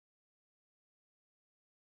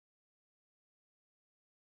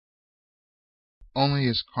only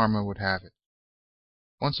as karma would have it.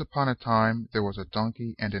 Once upon a time there was a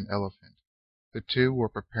donkey and an elephant. The two were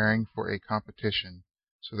preparing for a competition,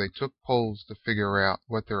 so they took polls to figure out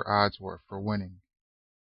what their odds were for winning.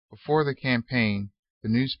 Before the campaign, the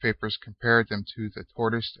newspapers compared them to the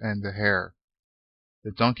tortoise and the hare.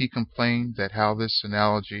 The donkey complained that how this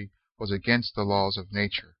analogy was against the laws of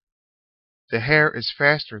nature. The hare is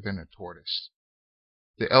faster than a tortoise.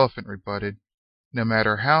 The elephant rebutted, no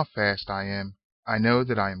matter how fast I am, I know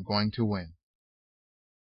that I am going to win.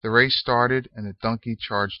 The race started and the donkey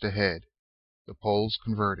charged ahead. The polls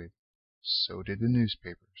converted. So did the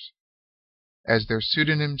newspapers. As their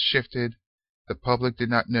pseudonyms shifted, the public did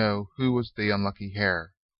not know who was the unlucky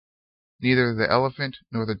hare. Neither the elephant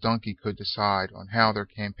nor the donkey could decide on how their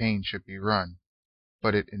campaign should be run,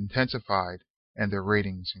 but it intensified and their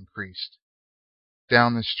ratings increased.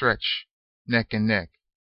 Down the stretch, neck and neck,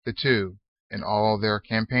 the two, in all their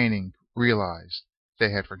campaigning, realized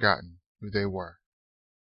they had forgotten who they were.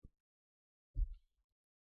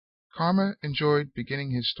 Karma enjoyed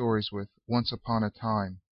beginning his stories with "Once upon a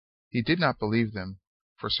time." He did not believe them,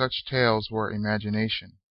 for such tales were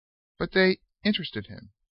imagination, but they interested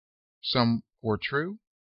him. Some were true,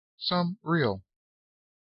 some real.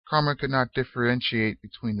 Karma could not differentiate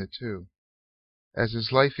between the two. As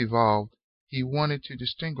his life evolved, he wanted to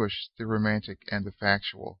distinguish the romantic and the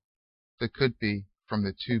factual, the could-be from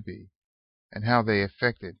the to-be, and how they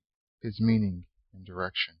affected his meaning and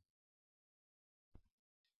direction.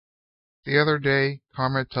 The other day,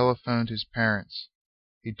 Karma telephoned his parents.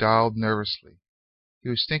 He dialed nervously. He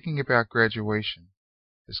was thinking about graduation.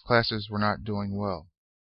 His classes were not doing well.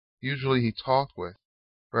 Usually he talked with,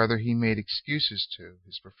 rather he made excuses to,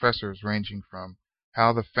 his professors, ranging from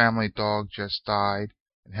how the family dog just died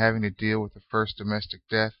and having to deal with the first domestic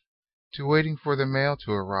death, to waiting for the mail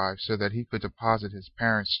to arrive so that he could deposit his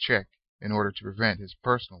parents' check in order to prevent his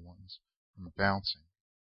personal ones from bouncing.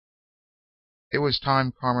 It was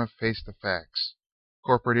time Karma faced the facts.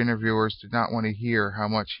 Corporate interviewers did not want to hear how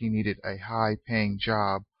much he needed a high-paying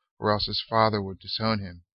job or else his father would disown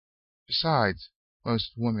him. Besides,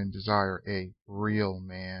 most women desire a real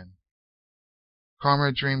man.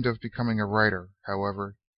 Karma dreamed of becoming a writer.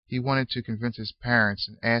 However, he wanted to convince his parents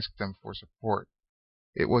and ask them for support.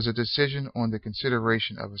 It was a decision on the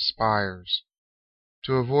consideration of aspires.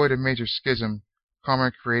 To avoid a major schism,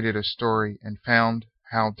 Karma created a story and found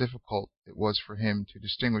how difficult it was for him to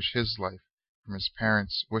distinguish his life from his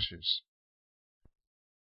parents' wishes.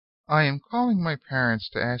 I am calling my parents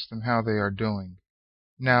to ask them how they are doing.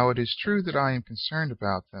 Now it is true that I am concerned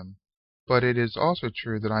about them, but it is also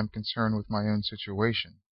true that I am concerned with my own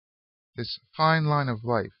situation. This fine line of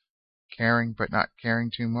life, caring but not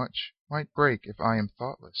caring too much, might break if I am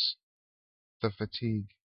thoughtless. The fatigue.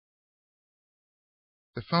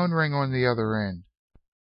 The phone rang on the other end.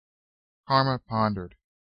 Karma pondered.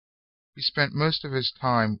 He spent most of his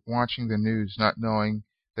time watching the news, not knowing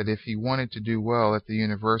that if he wanted to do well at the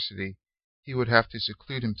university, he would have to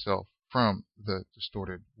seclude himself from the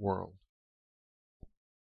distorted world.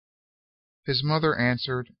 His mother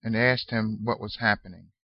answered and asked him what was happening.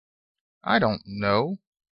 I don't know.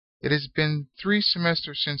 It has been 3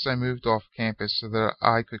 semesters since I moved off campus so that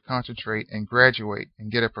I could concentrate and graduate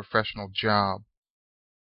and get a professional job.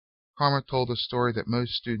 Karma told a story that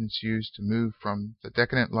most students use to move from the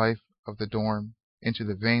decadent life of the dorm into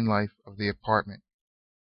the vain life of the apartment,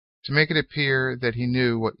 to make it appear that he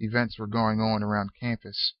knew what events were going on around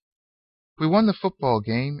campus. We won the football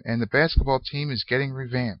game, and the basketball team is getting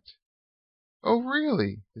revamped. Oh,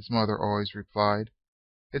 really? His mother always replied.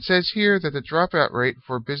 It says here that the dropout rate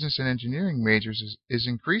for business and engineering majors is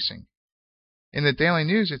increasing. In the Daily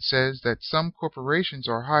News it says that some corporations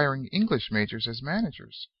are hiring English majors as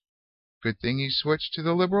managers. Good thing you switched to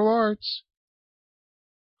the liberal arts.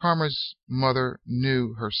 Karma's mother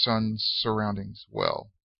knew her son's surroundings well.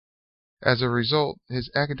 As a result, his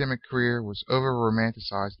academic career was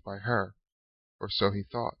over-romanticized by her, or so he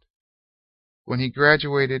thought. When he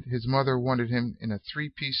graduated, his mother wanted him in a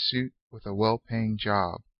 3-piece suit with a well-paying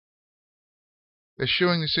job.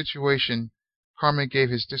 Eschewing the situation, Karma gave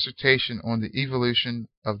his dissertation on the evolution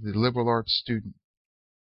of the liberal arts student.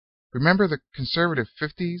 Remember the conservative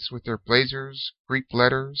 50s with their blazers, Greek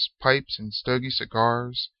letters, pipes and stogie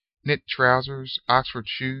cigars, knit trousers, Oxford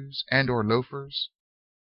shoes, and/or loafers?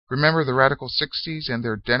 Remember the radical 60s and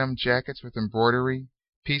their denim jackets with embroidery,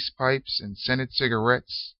 peace pipes and scented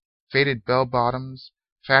cigarettes, faded bell-bottoms,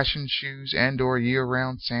 fashion shoes and/or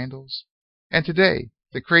year-round sandals? And today,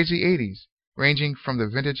 the crazy 80s, ranging from the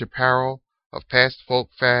vintage apparel of past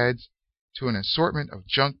folk fads to an assortment of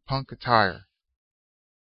junk punk attire.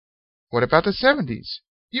 What about the 70s?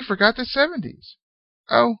 You forgot the 70s.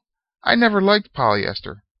 "Oh, I never liked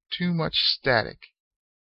polyester. Too much static."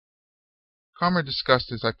 Karma discussed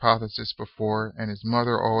his hypothesis before, and his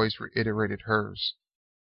mother always reiterated hers.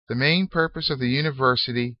 The main purpose of the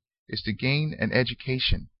university is to gain an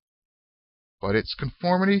education. But it's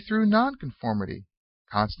conformity through nonconformity,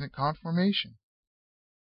 constant conformation.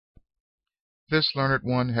 This learned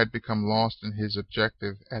one had become lost in his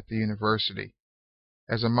objective at the university.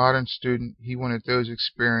 As a modern student, he wanted those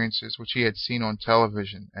experiences which he had seen on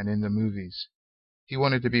television and in the movies. He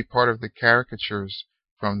wanted to be part of the caricatures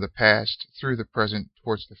from the past through the present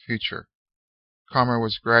towards the future. Karma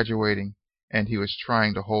was graduating, and he was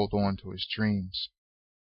trying to hold on to his dreams.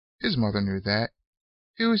 His mother knew that.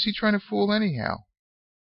 Who was he trying to fool anyhow?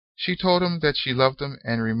 She told him that she loved him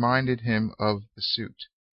and reminded him of the suit.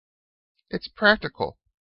 It's practical.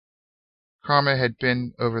 Karma had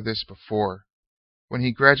been over this before. When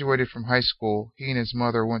he graduated from high school, he and his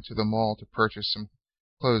mother went to the mall to purchase some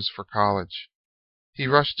clothes for college. He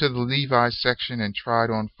rushed to the Levi's section and tried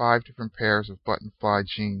on 5 different pairs of button-fly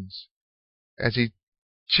jeans. As he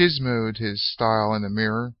chismoed his style in the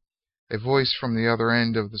mirror, a voice from the other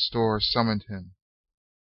end of the store summoned him.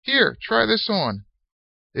 "Here, try this on."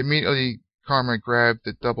 Immediately, Karma grabbed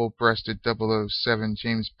the double-breasted 007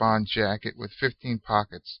 James Bond jacket with 15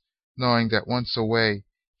 pockets, knowing that once away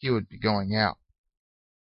he would be going out.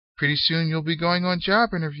 "Pretty soon you'll be going on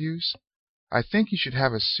job interviews. I think you should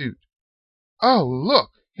have a suit." "Oh,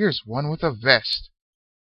 look! Here's one with a vest."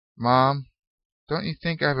 "Mom, don't you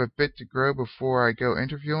think I have a bit to grow before I go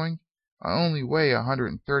interviewing? I only weigh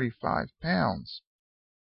 135 pounds.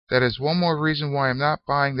 "That is one more reason why I'm not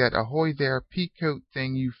buying that ahoy there pea-coat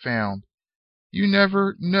thing you found. You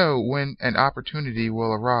never know when an opportunity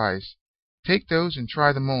will arise. Take those and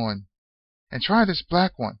try them on. And try this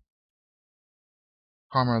black one."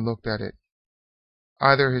 Karma looked at it.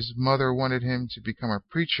 Either his mother wanted him to become a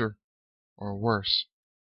preacher, or worse,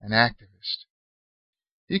 an activist.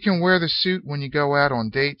 "You can wear the suit when you go out on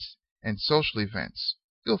dates and social events.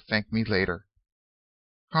 You'll thank me later."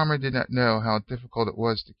 Karma did not know how difficult it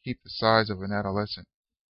was to keep the size of an adolescent.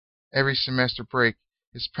 Every semester break,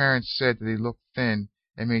 his parents said that he looked thin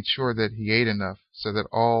and made sure that he ate enough so that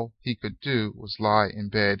all he could do was lie in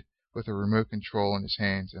bed with a remote control in his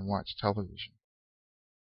hands and watch television.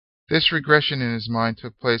 This regression in his mind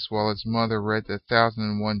took place while his mother read the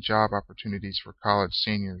 1,001 job opportunities for college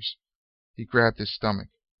seniors. He grabbed his stomach.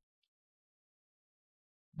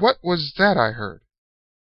 "What was that I heard?"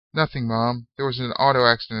 "Nothing, Mom. There was an auto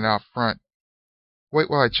accident out front. Wait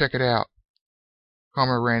while I check it out."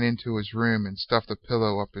 Karma ran into his room and stuffed a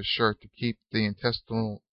pillow up his shirt to keep the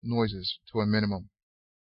intestinal noises to a minimum.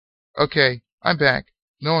 "Okay, I'm back.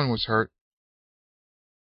 No one was hurt."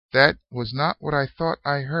 "That was not what I thought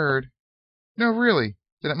I heard." "No, really?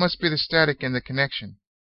 Then it must be the static in the connection."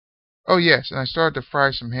 "Oh, yes, and I started to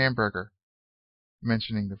fry some hamburger,"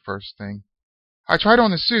 mentioning the first thing. "I tried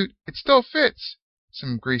on the suit. It still fits."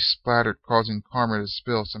 Some grease splattered, causing Karma to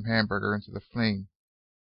spill some hamburger into the flame.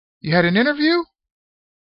 "You had an interview?"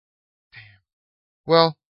 "Damn.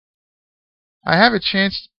 Well, I have a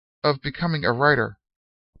chance of becoming a writer."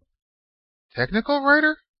 "Technical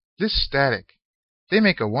writer? This static. They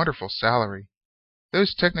make a wonderful salary.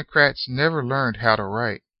 Those technocrats never learned how to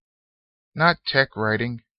write." "Not tech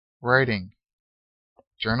writing. Writing."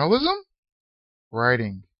 "Journalism?"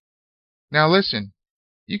 "Writing. Now listen.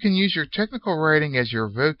 You can use your technical writing as your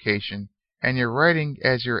vocation and your writing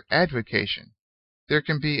as your advocation. There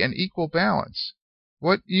can be an equal balance.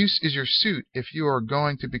 What use is your suit if you are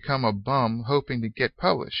going to become a bum hoping to get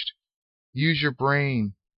published? Use your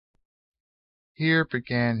brain." Here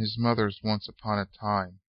began his mother's once upon a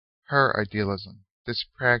time. Her idealism, this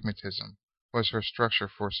pragmatism, was her structure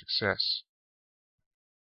for success.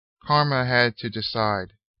 Karma had to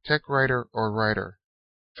decide, tech writer or writer,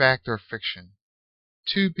 fact or fiction.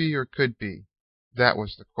 To be or could be, that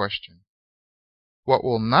was the question. What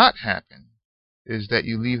will not happen is that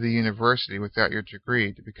you leave the university without your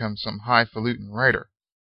degree to become some highfalutin writer.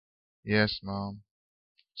 "Yes, Mom."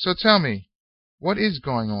 "So tell me, what is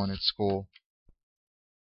going on at school?"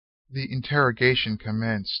 The interrogation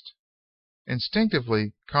commenced.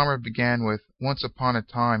 Instinctively, Karma began with "once upon a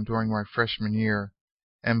time during my freshman year,"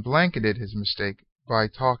 and blanketed his mistake by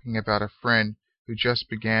talking about a friend who just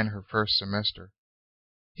began her first semester.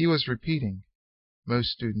 He was repeating.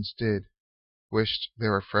 Most students did. Wished they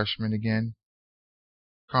were freshmen again.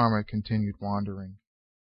 Karma continued wandering.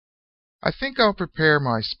 "I think I'll prepare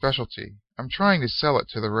my specialty. I'm trying to sell it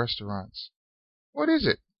to the restaurants." "What is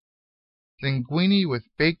it?" "Linguine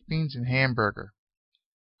with baked beans and hamburger.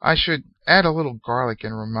 I should add a little garlic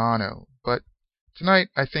and Romano, but tonight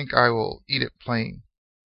I think I will eat it plain."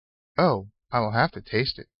 Oh, I will have to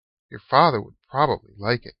taste it. Your father would probably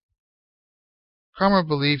like it. Karma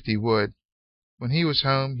believed he would. When he was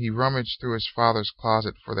home, he rummaged through his father's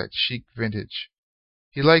closet for that chic vintage.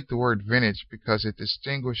 He liked the word vintage because it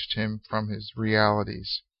distinguished him from his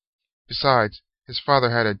realities. Besides, his father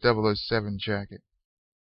had a 007 jacket.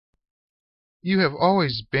 You have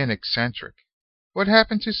always been eccentric. What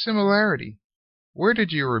happened to similarity? Where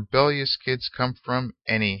did you rebellious kids come from,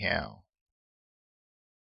 anyhow?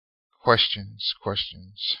 Questions,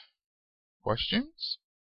 questions, questions?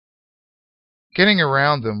 Getting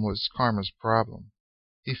around them was Karma's problem.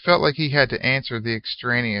 He felt like he had to answer the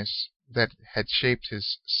extraneous that had shaped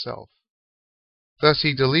his self. Thus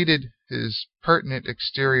he deleted his pertinent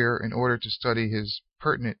exterior in order to study his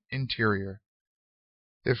pertinent interior.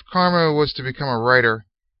 If Karma was to become a writer,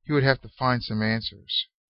 he would have to find some answers.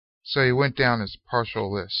 So he went down his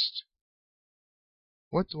partial list.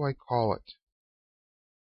 What do I call it?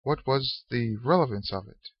 What was the relevance of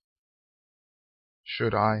it?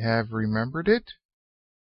 Should I have remembered it?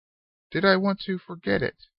 Did I want to forget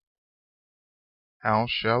it? How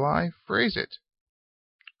shall I phrase it?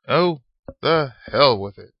 Oh, the hell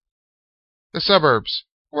with it. The suburbs.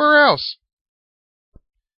 Where else?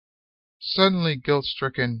 Suddenly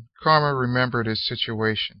guilt-stricken, Karma remembered his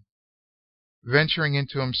situation. Venturing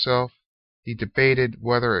into himself, he debated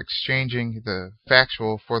whether exchanging the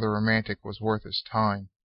factual for the romantic was worth his time.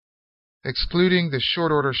 Excluding the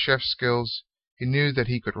short-order chef skills, he knew that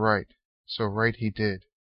he could write, so write he did.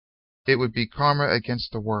 It would be Karma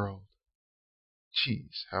against the world.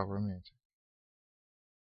 Jeez, how romantic.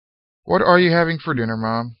 What are you having for dinner,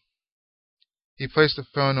 Mom? He placed the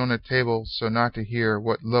phone on the table so not to hear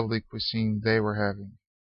what lovely cuisine they were having.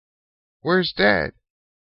 Where's Dad?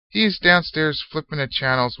 He is downstairs flipping the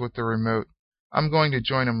channels with the remote. I'm going to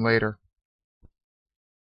join him later.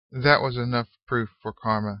 That was enough proof for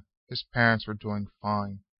Karma. His parents were doing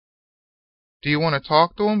fine. Do you want to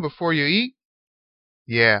talk to him before you eat?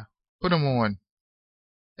 Yeah, put him on.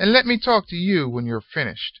 And let me talk to you when you're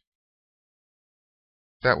finished.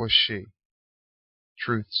 That was she,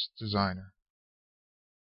 Truth's designer.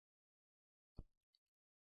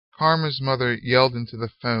 Karma's mother yelled into the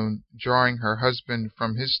phone, jarring her husband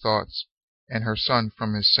from his thoughts and her son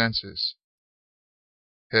from his senses.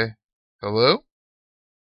 Hello?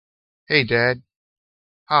 Hey, Dad.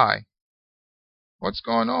 Hi. What's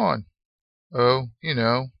going on? Oh,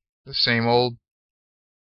 the same old.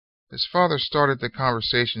 His father started the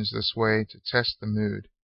conversations this way to test the mood.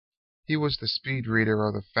 He was the speed reader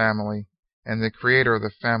of the family and the creator of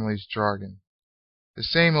the family's jargon. The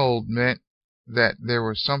same old meant that there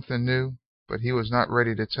was something new, but he was not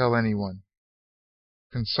ready to tell anyone.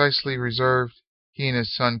 Concisely reserved, he and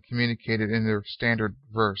his son communicated in their standard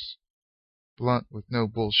verse, blunt with no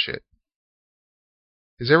bullshit.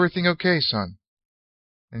 Is everything okay, son?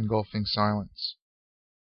 Engulfing silence.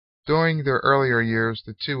 During their earlier years,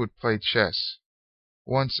 the two would play chess.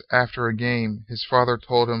 Once, after a game, his father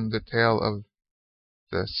told him the tale of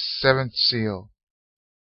the seventh seal.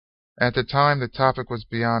 At the time, the topic was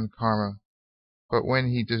beyond Karma, but when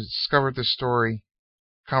he discovered the story,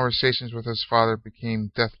 conversations with his father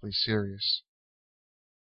became deathly serious.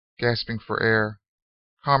 Gasping for air,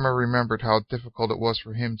 Karma remembered how difficult it was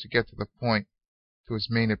for him to get to the point, to his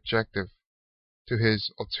main objective, to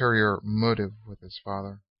his ulterior motive with his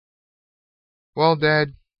father. Well,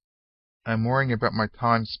 Dad, I'm worrying about my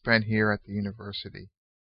time spent here at the university.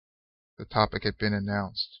 The topic had been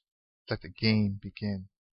announced. Let the game begin.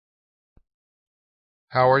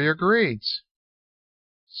 How are your grades?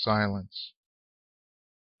 Silence.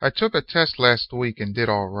 I took a test last week and did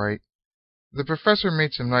all right. The professor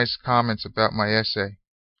made some nice comments about my essay.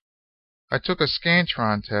 I took a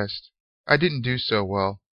Scantron test. I didn't do so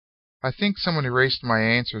well. I think someone erased my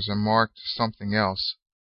answers and marked something else.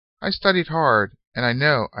 I studied hard, and I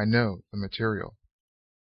know the material.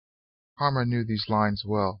 Karma knew these lines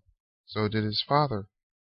well. So did his father.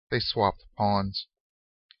 They swapped pawns.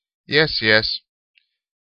 Yes.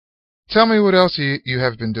 Tell me what else you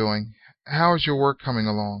have been doing. How is your work coming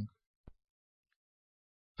along?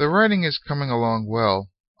 The writing is coming along well.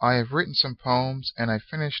 I have written some poems, and I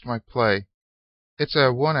finished my play. It's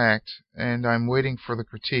a one-act, and I'm waiting for the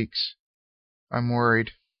critiques. I'm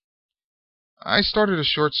worried. I started a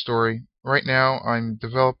short story. Right now, I'm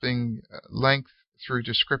developing length through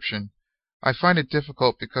description. I find it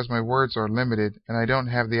difficult because my words are limited, and I don't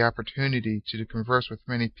have the opportunity to converse with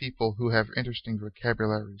many people who have interesting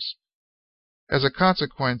vocabularies. As a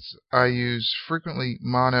consequence, I use frequently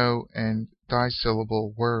mono and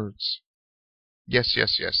dissyllable words. Yes.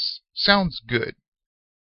 Sounds good.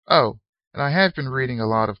 Oh, and I have been reading a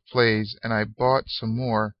lot of plays, and I bought some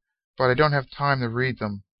more, but I don't have time to read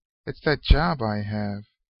them. It's that job I have.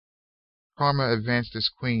 Karma advanced as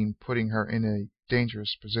queen, putting her in a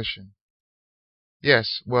dangerous position.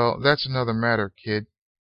 Yes, well, that's another matter, kid.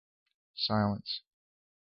 Silence.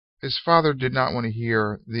 His father did not want to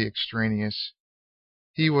hear the extraneous.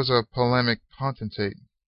 He was a polemic potentate,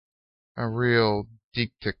 a real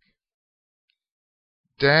deictic.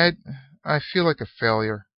 Dad, I feel like a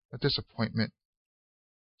failure, a disappointment.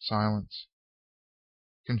 Silence.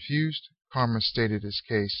 Confused, Karma stated his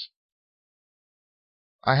case.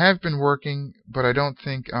 I have been working, but I don't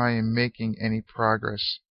think I am making any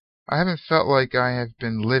progress. I haven't felt like I have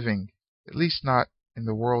been living, at least not in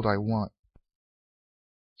the world I want.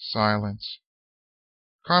 Silence.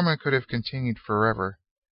 Karma could have continued forever,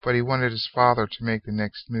 but he wanted his father to make the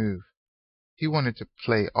next move. He wanted to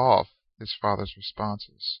play off his father's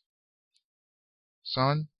responses.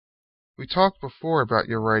 Son, we talked before about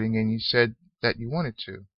your writing and you said that you wanted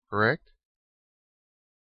to, correct?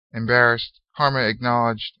 Embarrassed, Karma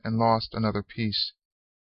acknowledged and lost another piece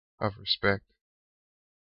of respect.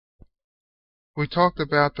 We talked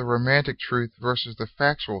about the romantic truth versus the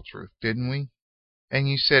factual truth, didn't we? And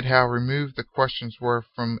you said how removed the questions were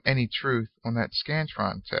from any truth on that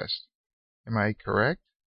Scantron test. Am I correct?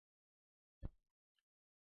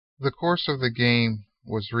 The course of the game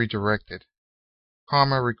was redirected.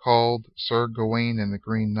 Karma recalled Sir Gawain and the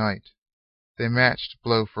Green Knight. They matched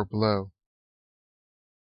blow for blow.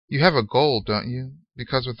 You have a goal, don't you?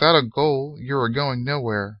 Because without a goal, you are going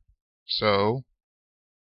nowhere. So,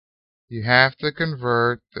 you have to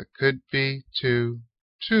convert the could be to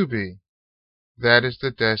be. That is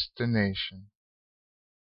the destination.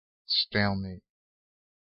 Stalemate.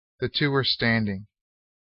 The two were standing.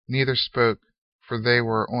 Neither spoke, for they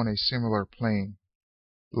were on a similar plane.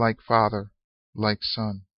 Like father, like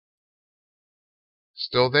son.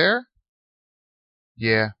 Still there?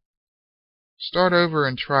 Yeah. Start over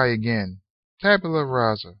and try again. Tabula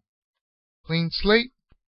rasa. Clean slate?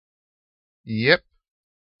 Yep.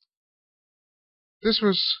 This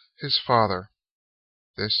was his father.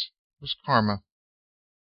 This was Karma.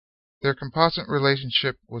 Their composite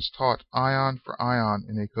relationship was taught ion for ion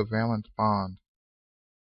in a covalent bond.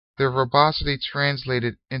 Their verbosity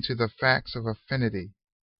translated into the facts of affinity,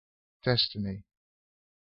 destiny.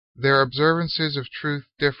 Their observances of truth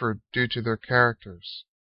differed due to their characters,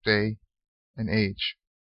 day and age.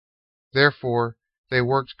 Therefore, they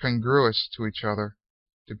worked congruous to each other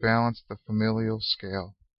to balance the familial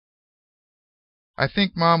scale. I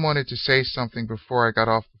think Mom wanted to say something before I got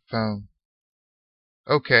off the phone.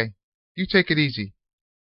 Okay, you take it easy.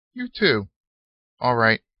 You too. All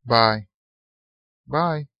right, bye.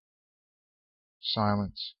 Bye.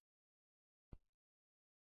 Silence.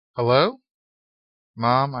 Hello?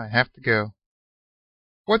 Mom, I have to go.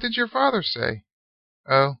 What did your father say?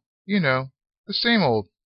 Oh, you know, the same old.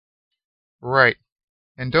 Right.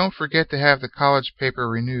 And don't forget to have the college paper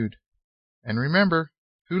renewed. And remember,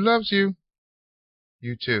 who loves you?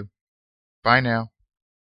 You too. Bye now.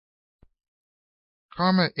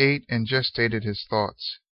 Karma ate and gestated his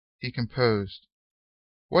thoughts. He composed.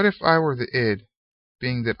 What if I were the id,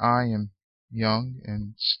 being that I am young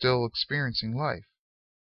and still experiencing life?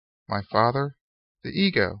 My father, the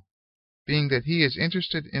ego, being that he is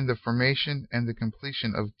interested in the formation and the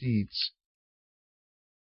completion of deeds.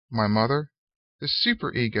 My mother, the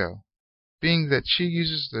superego, being that she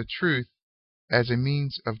uses the truth as a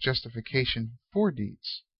means of justification for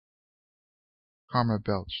deeds. Karma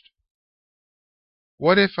belched.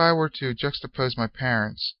 What if I were to juxtapose my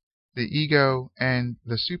parents, the ego and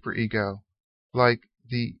the superego, like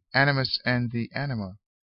the animus and the anima?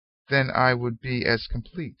 Then I would be as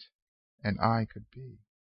complete, and I could be.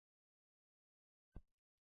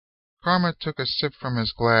 Karma took a sip from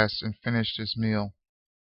his glass and finished his meal.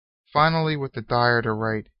 Finally, with the dire to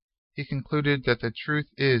write, he concluded that the truth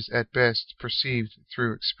is at best perceived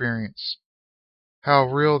through experience. How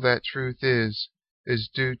real that truth is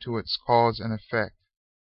due to its cause and effect.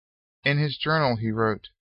 In his journal he wrote,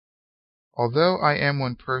 Although I am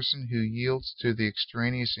one person who yields to the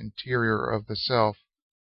extraneous interior of the self,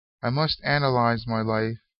 I must analyze my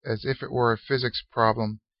life as if it were a physics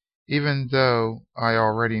problem, even though I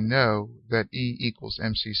already know that E equals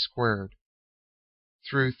mc squared.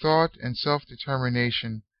 Through thought and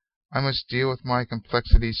self-determination, I must deal with my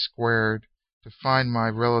complexity squared to find my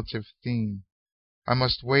relative theme. I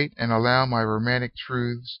must wait and allow my romantic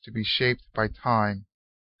truths to be shaped by time,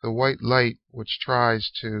 the white light which tries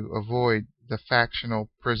to avoid the factional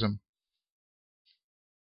prism.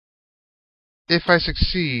 If I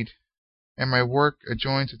succeed, and my work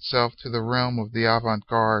adjoins itself to the realm of the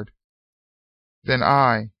avant-garde, then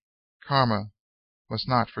I, Karma, must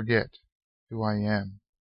not forget who I am.